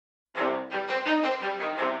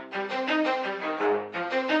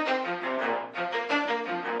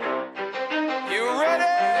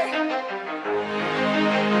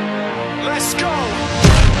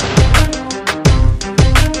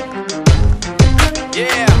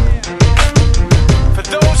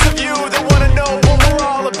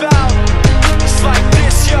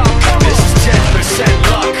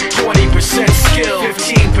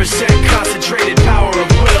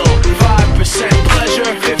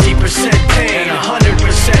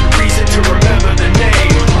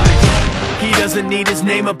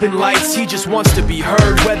up in lights, he just wants to be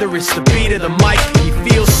heard, whether it's the beat or the mic. He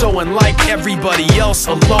feels so unlike everybody else,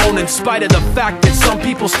 alone, in spite of the fact that some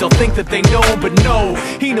people still think that they know. But no,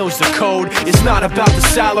 he knows the code. It's not about the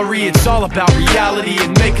salary, it's all about reality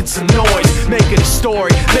and making some noise, making a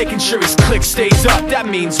story, making sure his click stays up. That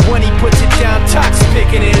means when he puts it down, Tox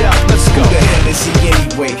picking it up. Let's go. Who the hell is he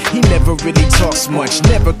anyway? He never really talks much,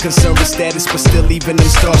 never concerned with status, but still even him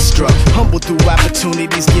starstruck. Humble through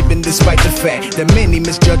opportunities given despite the fact that many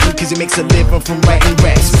misjudge him cause he makes a living from writing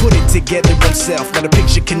raps. Put it together himself, now the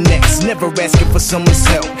picture connects, never asking for someone's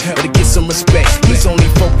help or to get some respect. He's only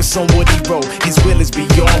focused on what he wrote, his will is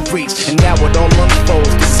beyond reach, and now it all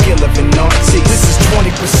unfolds, the skill of an artist. This is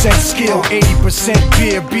 20% skill, 80%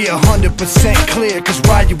 beer, be 100% clear, cause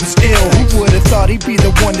Ryu was ill. Who would've thought he'd be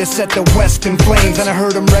the one that set the West in flames? And I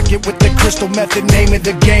heard him wreck it with the crystal method, name of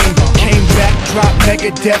the game. Came back, dropped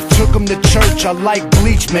Megadeth, took him to church. I like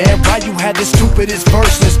Bleach, man. Ryu had the stupidest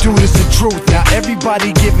verse, this dude is the truth. Now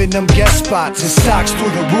everybody giving them guest spots and stocks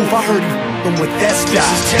through the roof. I heard he f***ing with S. This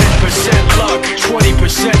is 10% luck,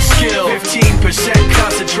 20% skill, 15%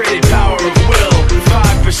 concentrated power of will,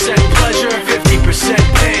 5% pleasure, 50%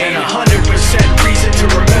 pain, and 100% reason to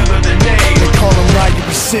remember the name. They call him Ryu,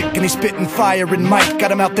 he's sick and he's spitting fire. And Mike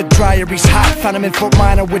got him out the dryer, he's hot. Found him in Fort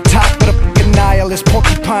Minor with Top, but a f***ing nihilist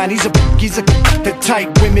porcupine. He's the type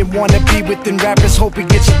women wanna be with, and rappers hope he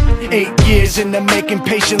gets 8 years in the making,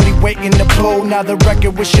 patiently waiting to blow. Now the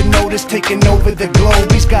record with your notice taking over the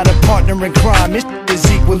globe. He's got a partner in crime, his is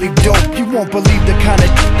equally dope. You won't believe the kind of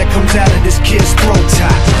that comes out of this kid's throat.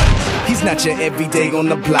 He's not your everyday on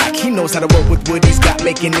the block. He knows how to work with what he's got,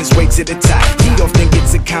 making his way to the top. He often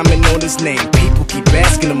gets a comment on his name. People keep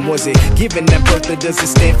asking him, was it given that birth or does it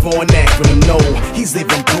stand for an acronym? No, he's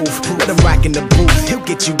living proof. Let him rock in the booth. He'll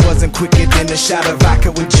get you buzzing quicker than a shot of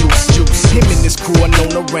vodka with juice. Him and his crew are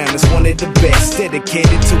known around as one of the best,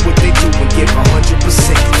 dedicated to what they do and give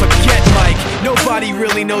 100%. Forget Mike, nobody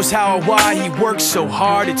really knows how or why he works so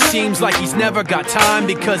hard. It seems like he's never got time,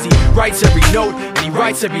 because he writes every note and he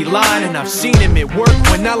writes every line. And I've seen him at work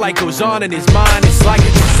when that light goes on in his mind. It's like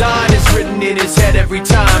a design is written in his head every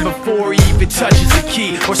time, before he even touches a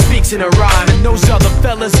key or speaks in a rhyme. And those other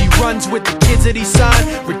fellas he runs with, the kids that he signed,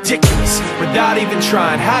 ridiculous, without even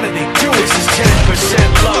trying. How do they do it? This is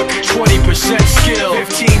 10% luck, 20% skill,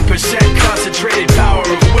 15% concentrated power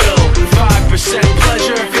of will, 5%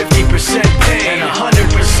 pleasure, 50% pain, and 100%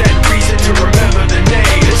 reason to remember the